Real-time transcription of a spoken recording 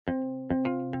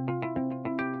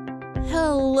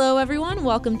Hello, everyone.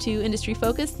 Welcome to Industry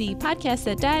Focus, the podcast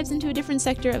that dives into a different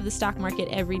sector of the stock market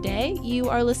every day. You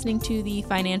are listening to the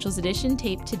Financials Edition,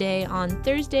 taped today on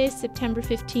Thursday, September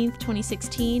 15th,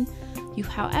 2016. You,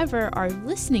 however, are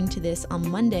listening to this on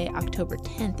Monday, October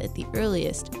 10th at the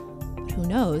earliest. But who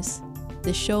knows?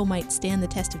 The show might stand the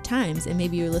test of times, and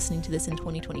maybe you're listening to this in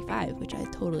 2025, which I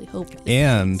totally hope.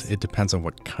 And it depends on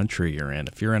what country you're in.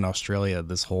 If you're in Australia,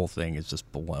 this whole thing is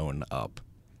just blown up.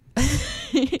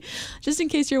 Just in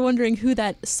case you're wondering who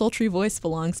that sultry voice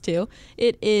belongs to,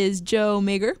 it is Joe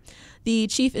Mager, the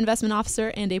Chief Investment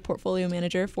Officer and a Portfolio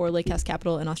Manager for Lakehouse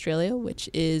Capital in Australia, which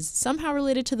is somehow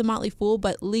related to the Motley Fool,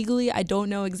 but legally I don't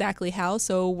know exactly how,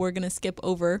 so we're going to skip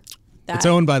over that. It's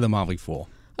owned by the Motley Fool.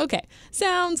 Okay,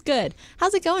 sounds good.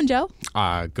 How's it going, Joe?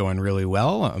 Going really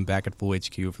well. I'm back at Fool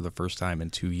HQ for the first time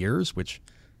in 2 years, which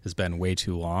has been way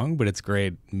too long, but it's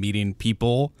great meeting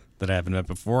people that I haven't met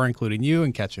before, including you,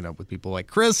 and catching up with people like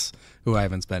Chris, who I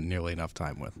haven't spent nearly enough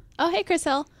time with. Oh, hey, Chris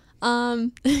Hill.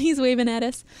 He's waving at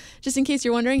us. Just in case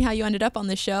you're wondering how you ended up on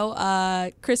this show,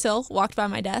 Chris Hill walked by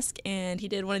my desk, and he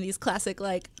did one of these classic,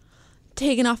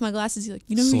 taking off my glasses. He's like,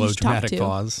 you know who you should talk to? Slow, dramatic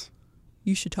pause.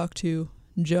 You should talk to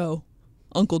Joe,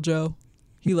 Uncle Joe.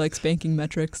 He likes banking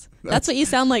metrics. That's what you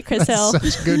sound like, Chris Hill.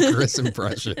 Such a good Chris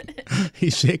impression.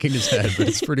 He's shaking his head, but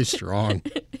it's pretty strong.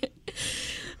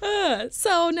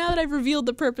 So now that I've revealed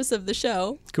the purpose of the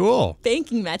show, cool,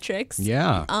 banking metrics.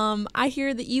 Yeah. I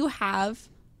hear that you have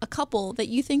a couple that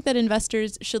you think that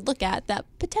investors should look at that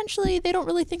potentially they don't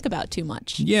really think about too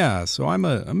much. Yeah. So I'm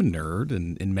a nerd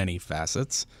in many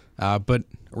facets, but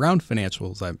around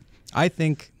financials, I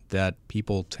think that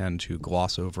people tend to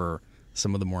gloss over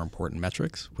some of the more important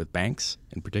metrics with banks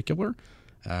in particular.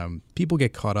 People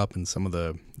get caught up in some of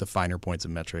the finer points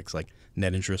of metrics like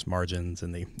net interest margins,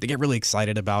 and they get really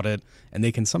excited about it, and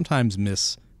they can sometimes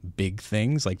miss big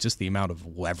things like just the amount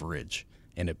of leverage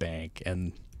in a bank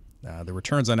and the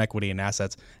returns on equity and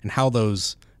assets and how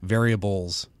those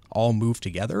variables all move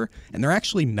together. And they're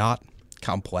actually not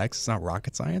complex. It's not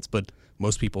rocket science, but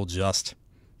most people just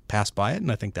pass by it,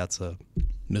 and I think that's a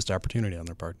missed opportunity on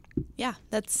their part. Yeah,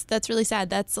 that's really sad.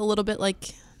 That's a little bit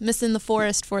like missing the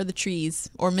forest for the trees,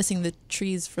 or missing the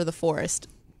trees for the forest.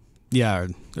 Yeah,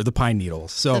 or the pine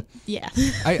needles. So yeah.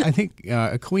 I think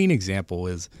a clean example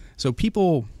is, so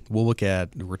people will look at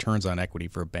returns on equity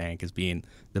for a bank as being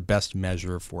the best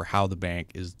measure for how the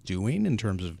bank is doing in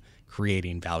terms of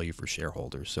creating value for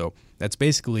shareholders. So that's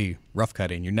basically rough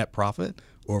cutting your net profit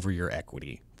over your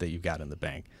equity that you've got in the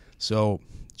bank. So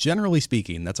generally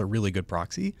speaking, that's a really good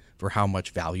proxy for how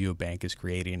much value a bank is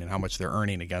creating and how much they're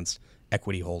earning against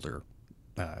equity holder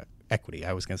equity.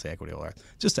 I was going to say equity holder,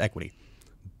 just equity.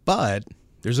 But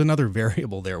there's another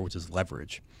variable there, which is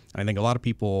leverage. And I think a lot of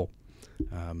people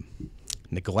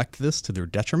neglect this to their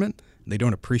detriment. They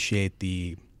don't appreciate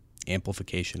the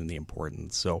amplification and the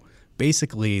importance. So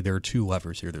basically, there are two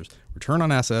levers here. There's return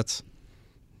on assets,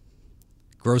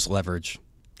 gross leverage.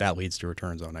 That leads to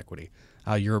returns on equity.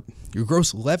 Your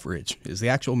gross leverage is the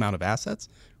actual amount of assets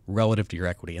relative to your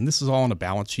equity. And this is all on a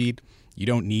balance sheet. You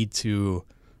don't need to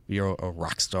be a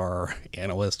rock star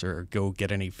analyst or go get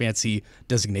any fancy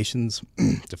designations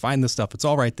to find this stuff. It's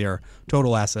all right there.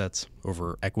 Total assets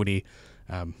over equity.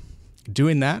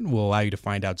 Doing that will allow you to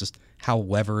find out just how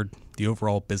levered the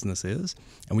overall business is.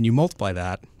 And when you multiply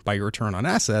that by your return on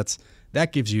assets,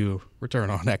 that gives you return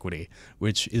on equity,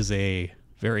 which is a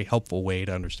very helpful way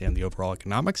to understand the overall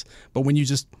economics. But when you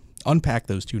just unpack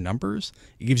those two numbers,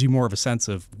 it gives you more of a sense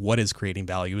of what is creating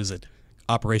value. Is it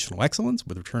operational excellence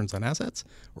with returns on assets,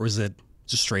 or is it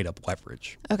just straight up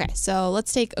leverage? Okay, so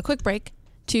let's take a quick break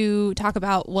to talk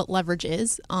about what leverage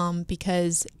is,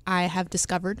 because I have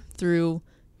discovered through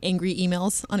angry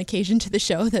emails on occasion to the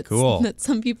show that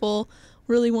some people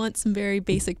really want some very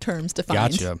basic terms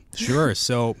defined. Gotcha. Sure.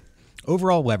 So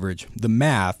overall leverage, the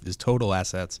math is total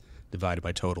assets divided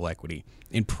by total equity.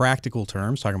 In practical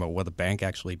terms, talking about what the bank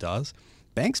actually does,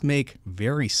 banks make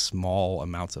very small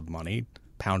amounts of money,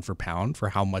 pound for pound, for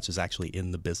how much is actually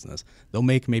in the business. They'll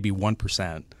make maybe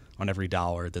 1% on every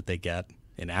dollar that they get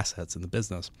in assets in the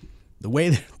business. The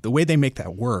way they make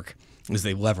that work is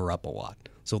they lever up a lot.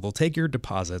 So they'll take your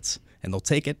deposits and they'll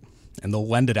take it and they'll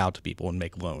lend it out to people and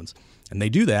make loans. And they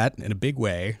do that in a big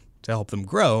way to help them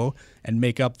grow and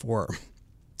make up for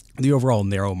the overall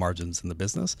narrow margins in the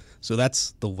business. So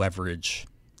that's the leverage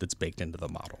that's baked into the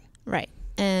model. Right.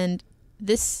 And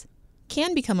this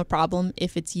can become a problem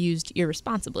if it's used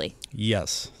irresponsibly.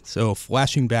 Yes. So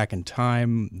flashing back in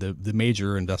time, the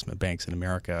major investment banks in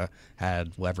America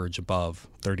had leverage above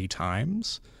 30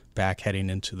 times back heading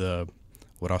into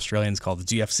what Australians call the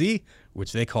GFC,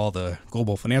 which they call the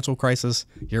global financial crisis.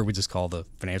 Here we just call the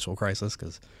financial crisis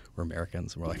because we're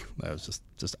Americans. And we're like, that was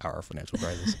just our financial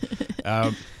crisis.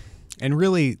 And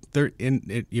really,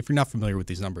 if you're not familiar with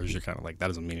these numbers, you're kind of like, that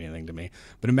doesn't mean anything to me.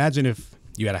 But imagine if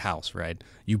you had a house, right?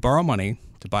 You borrow money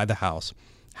to buy the house.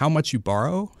 How much you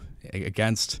borrow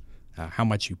against how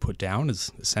much you put down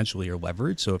is essentially your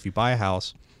leverage. So if you buy a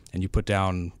house and you put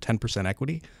down 10%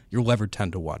 equity, you're levered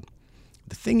 10 to 1.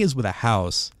 The thing is with a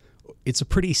house, it's a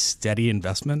pretty steady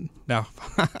investment. Now,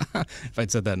 if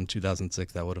I'd said that in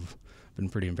 2006, that would have been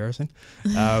pretty embarrassing.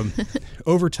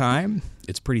 Over time,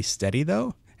 it's pretty steady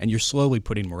though, and you're slowly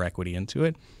putting more equity into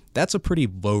it. That's a pretty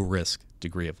low risk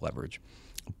degree of leverage.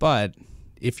 But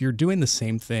if you're doing the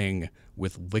same thing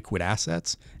with liquid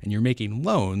assets and you're making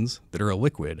loans that are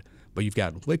illiquid, but you've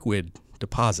got liquid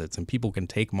deposits and people can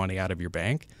take money out of your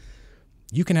bank,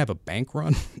 you can have a bank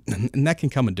run, and that can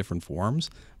come in different forms.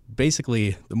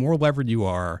 Basically, the more levered you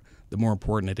are, the more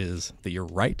important it is that you're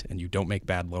right and you don't make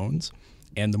bad loans.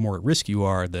 And the more at risk you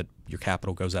are that your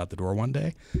capital goes out the door one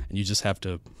day and you just have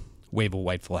to wave a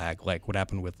white flag, like what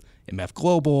happened with MF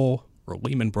Global or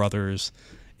Lehman Brothers.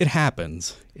 It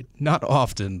happens. Not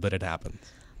often, but it happens.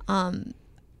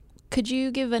 Could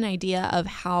you give an idea of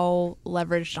how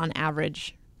leveraged on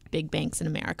average big banks in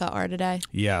America are today?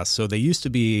 Yeah, so they used to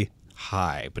be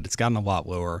high, but it's gotten a lot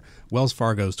lower. Wells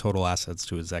Fargo's total assets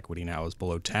to its equity now is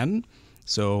below 10.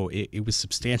 So it was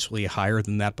substantially higher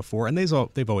than that before. And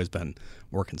they've always been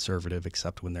more conservative,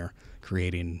 except when they're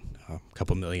creating a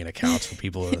couple million accounts for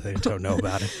people that they don't know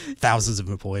about it. Thousands of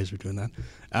employees are doing that.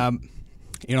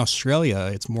 In Australia,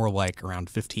 it's more like around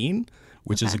 15,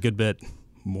 which is a good bit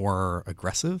more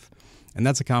aggressive. And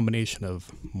that's a combination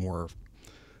of more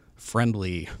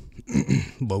friendly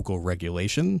local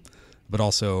regulation, but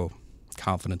also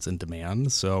confidence in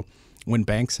demand. So when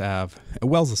banks have,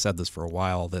 Wells has said this for a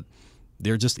while, that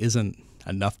there just isn't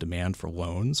enough demand for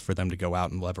loans for them to go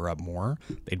out and lever up more.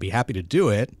 They'd be happy to do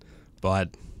it, but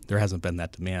there hasn't been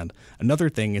that demand. Another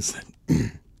thing is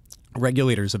that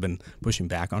regulators have been pushing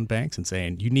back on banks and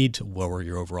saying you need to lower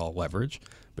your overall leverage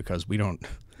because we don't.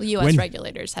 Well, U.S.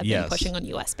 regulators have been pushing on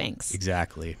U.S. banks.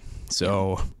 Exactly.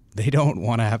 So they don't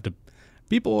want to have to.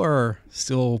 People are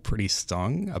still pretty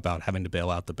stung about having to bail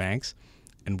out the banks.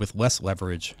 And with less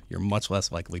leverage, you're much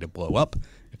less likely to blow up.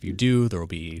 If you do, there will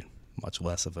be much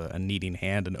less of a needing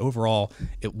hand. And overall,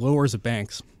 it lowers a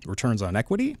bank's returns on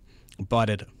equity, but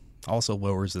it also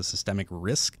lowers the systemic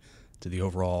risk to the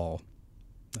overall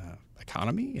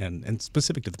economy. And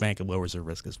specific to the bank, it lowers their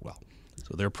risk as well.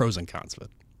 So there are pros and cons of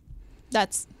it.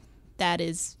 That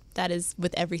is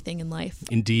with everything in life.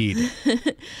 Indeed.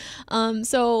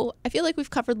 So I feel like we've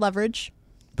covered leverage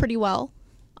pretty well.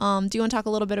 Do you want to talk a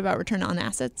little bit about return on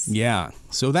assets? Yeah.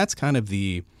 So that's kind of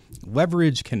the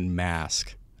leverage can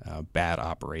mask bad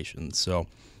operations. So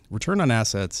return on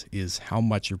assets is how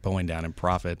much you're pulling down in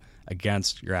profit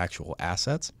against your actual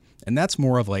assets. And that's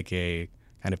more of like a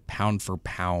kind of pound for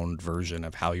pound version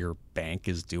of how your bank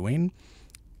is doing.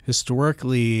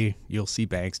 Historically, you'll see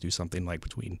banks do something like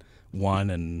between 1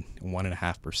 and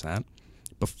 1.5%.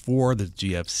 Before the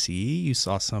GFC, you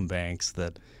saw some banks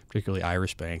that, particularly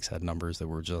Irish banks, had numbers that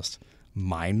were just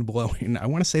mind-blowing. I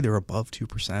want to say they were above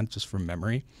 2% just from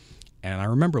memory. And I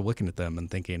remember looking at them and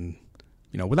thinking,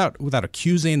 without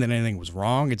accusing that anything was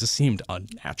wrong, it just seemed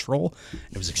unnatural.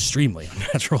 It was extremely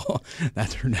unnatural.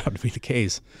 That turned out to be the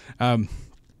case.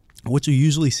 What you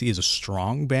usually see is a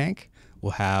strong bank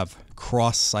will have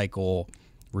cross-cycle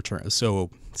return.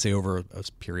 So say over a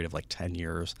period of like 10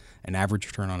 years, an average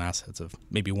return on assets of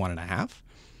maybe 1.5.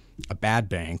 A bad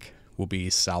bank will be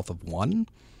south of 1.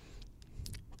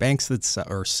 Banks that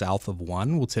are south of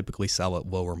 1 will typically sell at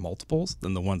lower multiples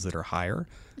than the ones that are higher.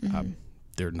 Mm-hmm.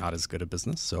 They're not as good a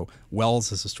business. So Wells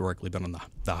has historically been on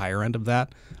the higher end of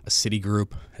that. A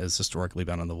Citigroup has historically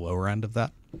been on the lower end of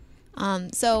that.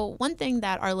 So one thing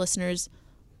that our listeners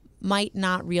might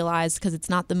not realize, because it's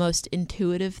not the most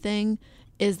intuitive thing,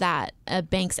 is that a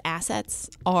bank's assets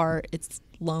are its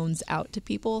loans out to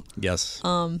people. Yes.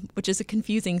 Which is a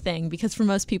confusing thing because for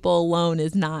most people, a loan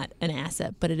is not an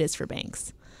asset, but it is for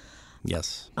banks.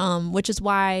 Yes. Which is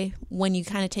why when you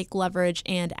kind of take leverage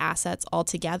and assets all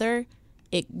together,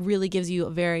 it really gives you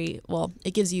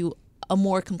it gives you a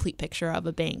more complete picture of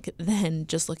a bank than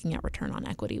just looking at return on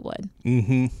equity would.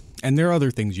 Mm-hmm. And there are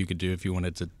other things you could do if you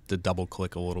wanted to double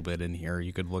click a little bit in here.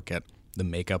 You could look at the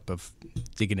makeup of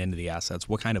digging into the assets,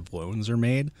 what kind of loans are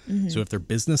made. Mm-hmm. So if they're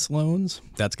business loans,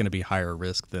 that's going to be higher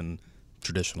risk than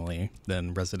traditionally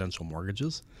than residential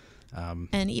mortgages.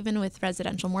 And even with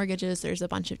residential mortgages, there's a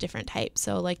bunch of different types.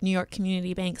 So like New York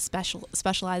Community Bank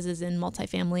specializes in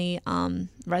multifamily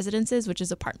residences, which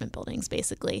is apartment buildings,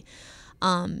 basically.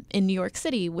 In New York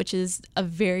City, which is a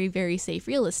very, very safe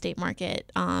real estate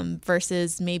market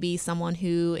versus maybe someone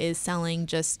who is selling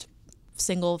just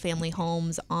single family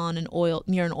homes on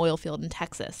near an oil field in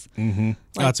Texas. Mm-hmm.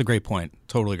 That's a great point.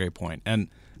 Totally great point. And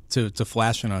to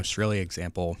flash an Australia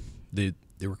example, the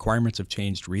requirements have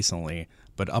changed recently,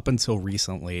 but up until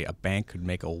recently, a bank could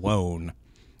make a loan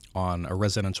on a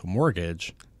residential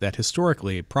mortgage that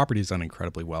historically property's done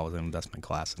incredibly well as an investment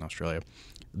class in Australia.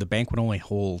 The bank would only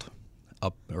hold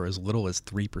up or as little as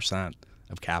 3%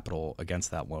 of capital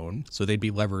against that loan. So they'd be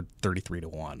levered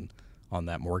 33-1 on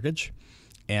that mortgage.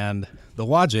 And the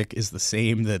logic is the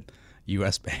same that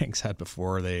U.S. banks had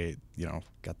before they,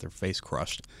 got their face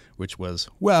crushed, which was,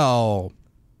 well,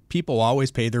 people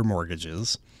always pay their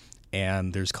mortgages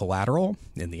and there's collateral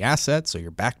in the asset, so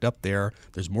you're backed up there.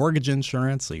 There's mortgage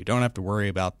insurance, so you don't have to worry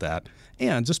about that.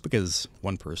 And just because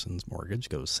one person's mortgage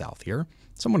goes south here,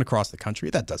 someone across the country,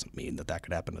 that doesn't mean that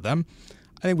could happen to them.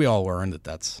 I think we all learned that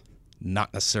that's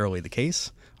not necessarily the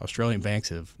case. Australian banks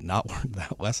have not learned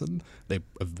that lesson. They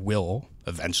will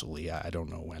eventually. I don't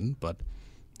know when, but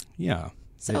yeah.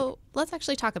 So let's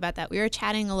actually talk about that. We were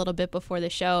chatting a little bit before the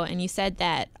show, and you said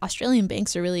that Australian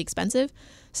banks are really expensive.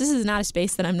 So this is not a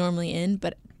space that I'm normally in,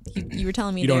 but you were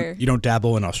telling me you don't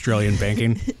dabble in Australian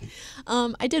banking?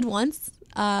 I did once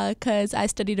because I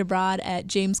studied abroad at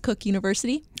James Cook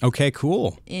University. Okay,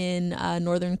 cool. In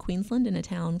northern Queensland in a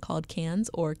town called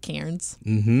Cairns or Cairns.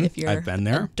 Mm-hmm. If you're I've been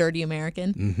there. A dirty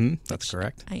American. Mm-hmm. That's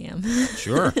correct. I am.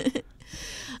 Sure.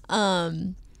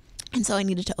 And so I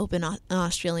needed to open an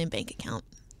Australian bank account.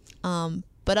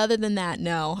 But other than that,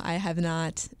 no, I have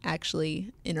not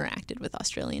actually interacted with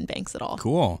Australian banks at all.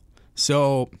 Cool.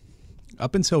 So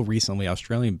up until recently,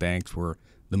 Australian banks were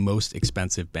the most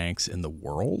expensive banks in the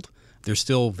world. They're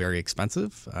still very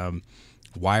expensive.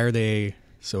 Why are they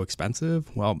so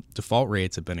expensive? Well, default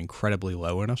rates have been incredibly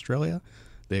low in Australia.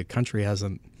 The country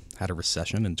hasn't had a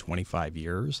recession in 25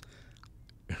 years.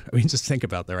 I mean, just think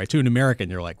about that, right? To an American,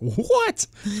 you're like, what?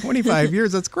 25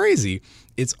 years? That's crazy.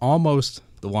 It's almost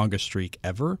the longest streak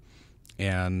ever.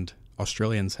 And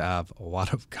Australians have a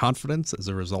lot of confidence as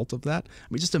a result of that. I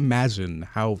mean, just imagine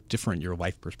how different your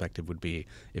life perspective would be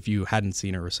if you hadn't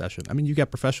seen a recession. I mean, you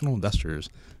got professional investors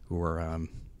who are,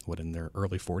 in their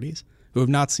early 40s, who have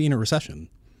not seen a recession.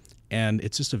 And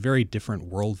it's just a very different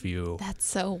worldview. That's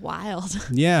so wild.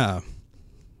 Yeah.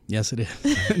 Yes, it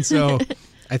is. And so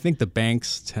I think the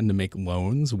banks tend to make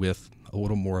loans with a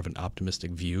little more of an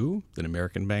optimistic view than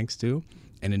American banks do.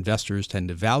 And investors tend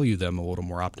to value them a little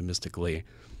more optimistically.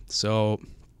 So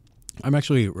I'm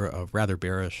actually rather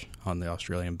bearish on the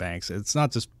Australian banks. It's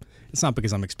not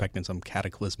because I'm expecting some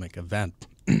cataclysmic event,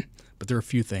 but there are a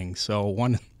few things. So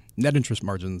one, net interest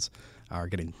margins are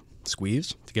getting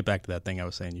squeezed. To get back to that thing I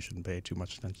was saying you shouldn't pay too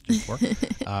much attention to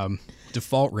before.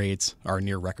 Default rates are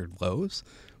near record lows.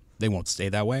 They won't stay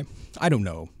that way. I don't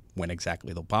know when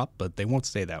exactly they'll pop, but they won't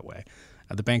stay that way.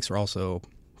 The banks are also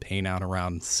paying out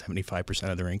around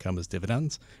 75% of their income as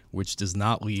dividends, which does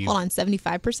not leave... Hold on,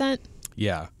 75%?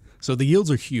 Yeah. So the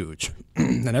yields are huge,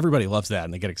 and everybody loves that,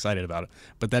 and they get excited about it.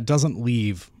 But that doesn't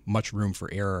leave much room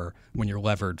for error when you're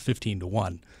levered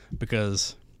 15-1,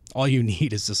 because all you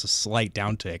need is just a slight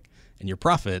downtick in your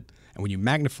profit, and when you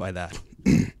magnify that,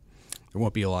 there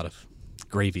won't be a lot of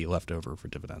gravy left over for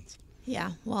dividends.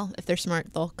 Yeah, well, if they're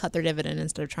smart, they'll cut their dividend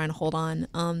instead of trying to hold on.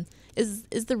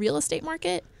 Is the real estate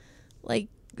market like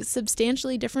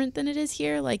substantially different than it is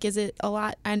here? Like, is it a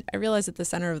lot? I realize at the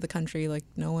center of the country, like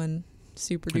no one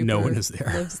super duper no one is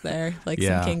there. lives there, like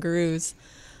some kangaroos.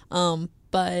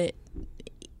 But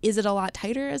is it a lot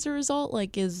tighter as a result?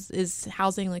 Like, is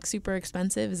housing like super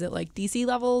expensive? Is it like DC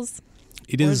levels?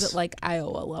 It or is. Is it like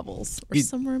Iowa levels or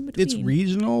somewhere in between? It's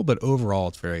regional, but overall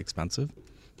it's very expensive.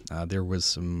 There was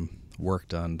some work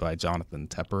done by Jonathan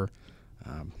Tepper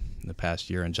in the past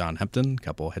year and John Hempton, a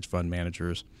couple of hedge fund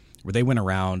managers, where they went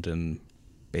around and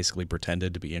basically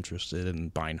pretended to be interested in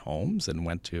buying homes and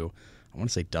went to, I want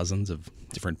to say, dozens of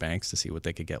different banks to see what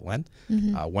they could get lent.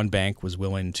 Mm-hmm. One bank was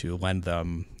willing to lend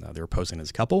them, they were posing as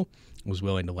a couple, was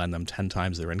willing to lend them 10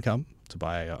 times their income to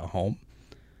buy a home.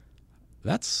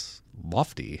 That's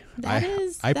lofty.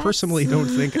 I personally don't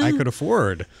think I could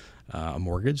afford a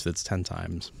mortgage that's 10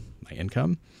 times my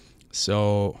income.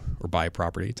 So, or buy a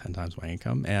property 10 times my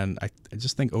income. And I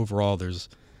just think overall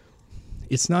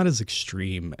it's not as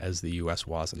extreme as the U.S.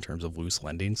 was in terms of loose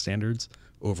lending standards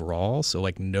overall. So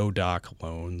like no doc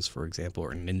loans, for example,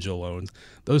 or ninja loans,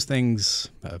 those things,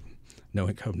 no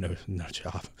income, no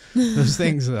job. Those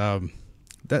things,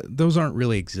 those aren't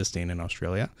really existing in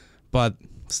Australia, but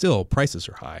still prices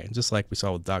are high. And just like we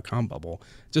saw with the .com bubble,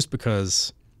 just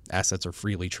because assets are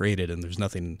freely traded and there's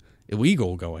nothing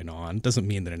illegal going on doesn't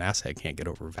mean that an asset can't get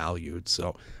overvalued.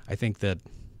 So I think that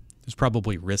there's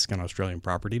probably risk on Australian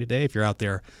property today. If you're out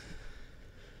there,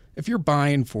 if you're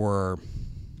buying for,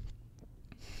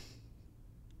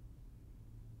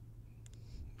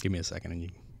 give me a second and you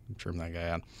can trim that guy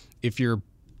out. If you're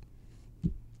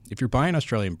buying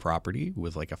Australian property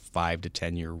with like a 5 to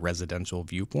 10 year residential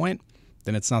viewpoint,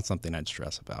 then it's not something I'd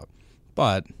stress about.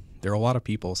 But there are a lot of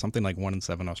people, something like 1 in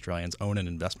 7 Australians own an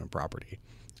investment property,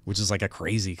 which is like a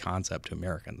crazy concept to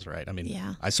Americans, right? I mean,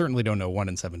 Yeah. I certainly don't know 1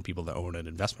 in 7 people that own an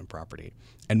investment property.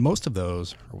 And most of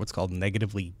those are what's called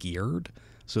negatively geared.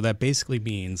 So that basically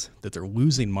means that they're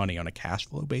losing money on a cash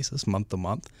flow basis month to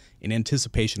month in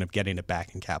anticipation of getting it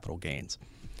back in capital gains.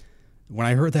 When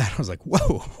I heard that, I was like,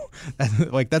 whoa,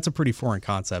 that's a pretty foreign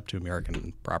concept to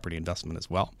American property investment as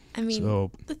well. I mean,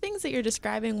 the things that you're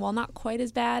describing, while not quite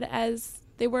as bad as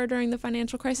they were during the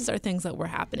financial crisis, are things that were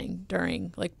happening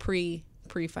during like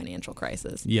pre-financial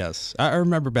crisis. Yes. I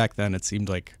remember back then it seemed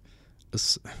like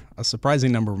a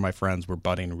surprising number of my friends were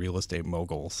budding real estate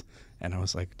moguls. And I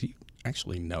was like, do you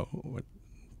actually know?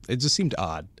 It just seemed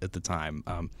odd at the time.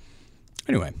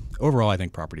 Anyway, overall, I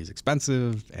think property is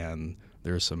expensive and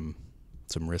there's some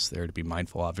risks there to be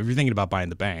mindful of. If you're thinking about buying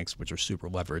the banks, which are super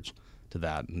leveraged to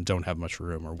that and don't have much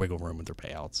room or wiggle room with their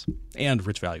payouts and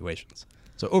rich valuations.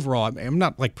 So overall, I'm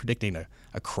not like predicting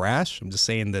a crash. I'm just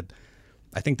saying that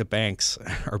I think the banks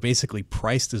are basically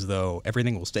priced as though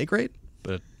everything will stay great,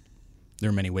 but there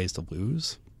are many ways to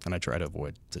lose. And I try to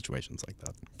avoid situations like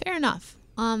that. Fair enough.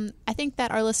 I think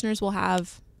that our listeners will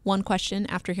have one question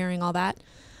after hearing all that.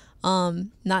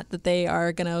 Not that they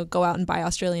are going to go out and buy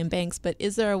Australian banks, but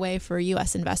is there a way for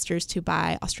U.S. investors to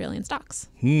buy Australian stocks?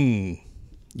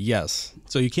 Yes.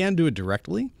 So you can do it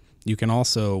directly. You can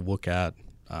also look at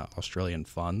Australian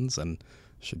funds, and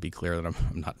should be clear that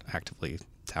I'm not actively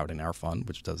touting our fund,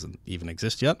 which doesn't even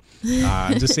exist yet.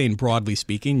 I'm just saying, broadly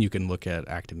speaking, you can look at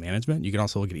active management. You can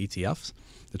also look at ETFs.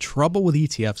 The trouble with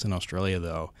ETFs in Australia,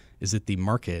 though, is that the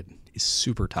market is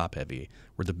super top heavy,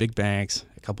 where the big banks,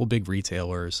 a couple big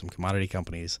retailers, some commodity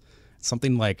companies,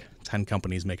 something like 10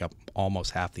 companies make up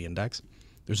almost half the index.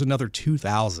 There's another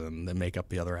 2,000 that make up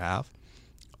the other half.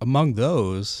 Among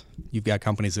those, you've got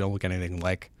companies that don't look anything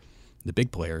like the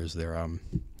big players. There are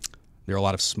a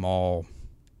lot of small,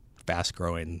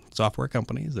 fast-growing software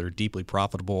companies that are deeply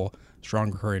profitable,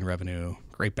 strong recurring revenue,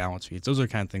 great balance sheets. Those are the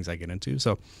kind of things I get into.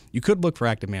 So you could look for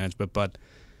active management, but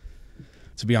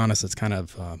to be honest, it's kind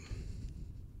of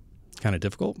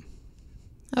difficult.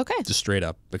 Okay. Just straight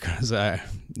up, because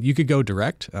you could go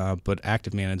direct, but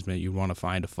active management, you want to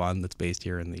find a fund that's based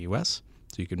here in the U.S.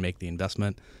 so you can make the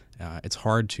investment. It's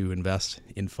hard to invest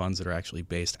in funds that are actually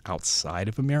based outside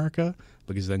of America,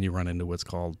 because then you run into what's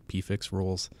called PFIX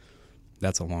rules.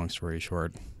 That's a long story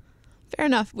short. Fair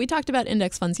enough. We talked about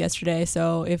index funds yesterday,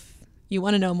 so if you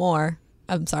want to know more,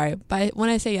 I'm sorry, when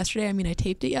I say yesterday, I mean I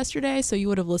taped it yesterday, so you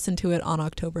would have listened to it on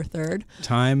October 3rd.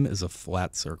 Time is a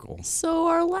flat circle. So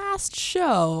our last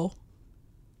show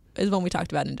is when we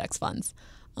talked about index funds.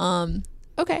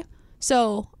 Okay,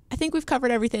 so I think we've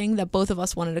covered everything that both of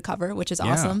us wanted to cover, which is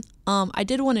awesome. I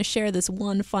did want to share this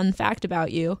one fun fact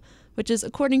about you, which is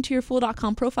according to your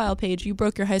Fool.com profile page, you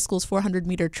broke your high school's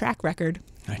 400-meter track record.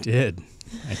 I did,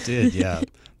 yeah.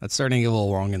 That's starting to get a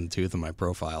little long in the tooth of my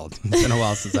profile. It's been a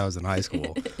while since I was in high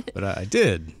school, but I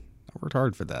did. I worked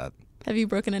hard for that. Have you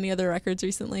broken any other records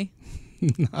recently?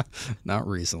 Not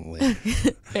recently.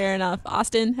 Fair enough.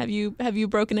 Austin, have you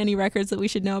broken any records that we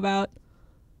should know about?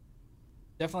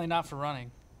 Definitely not for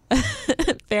running.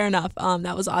 Fair enough.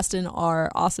 That was Austin,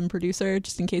 our awesome producer,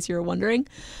 just in case you were wondering.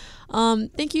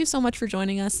 Thank you so much for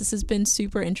joining us. This has been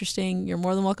super interesting. You're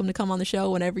more than welcome to come on the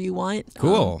show whenever you want.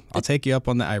 Cool. I'll take you up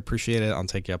on that. I appreciate it. I'll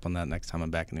take you up on that next time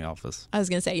I'm back in the office. I was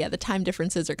going to say, yeah, the time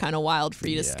differences are kind of wild for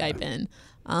you to Skype in.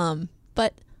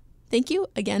 But thank you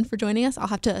again for joining us. I'll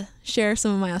have to share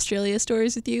some of my Australia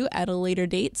stories with you at a later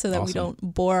date so that we don't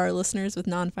bore our listeners with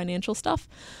non-financial stuff.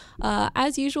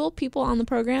 As usual, people on the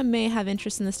program may have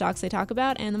interest in the stocks they talk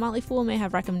about, and the Motley Fool may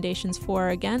have recommendations for or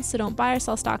against, so don't buy or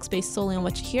sell stocks based solely on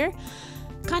what you hear.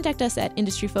 Contact us at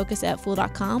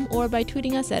industryfocus@fool.com or by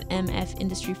tweeting us at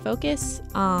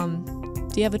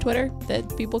MFIndustryFocus. Do you have a Twitter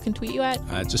that people can tweet you at?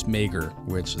 Just Magyar,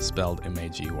 which is spelled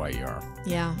Magyar.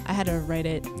 Yeah, I had to write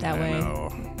it that way. I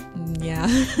know. Yeah.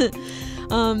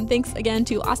 Thanks again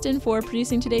to Austin for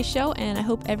producing today's show, and I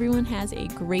hope everyone has a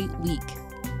great week.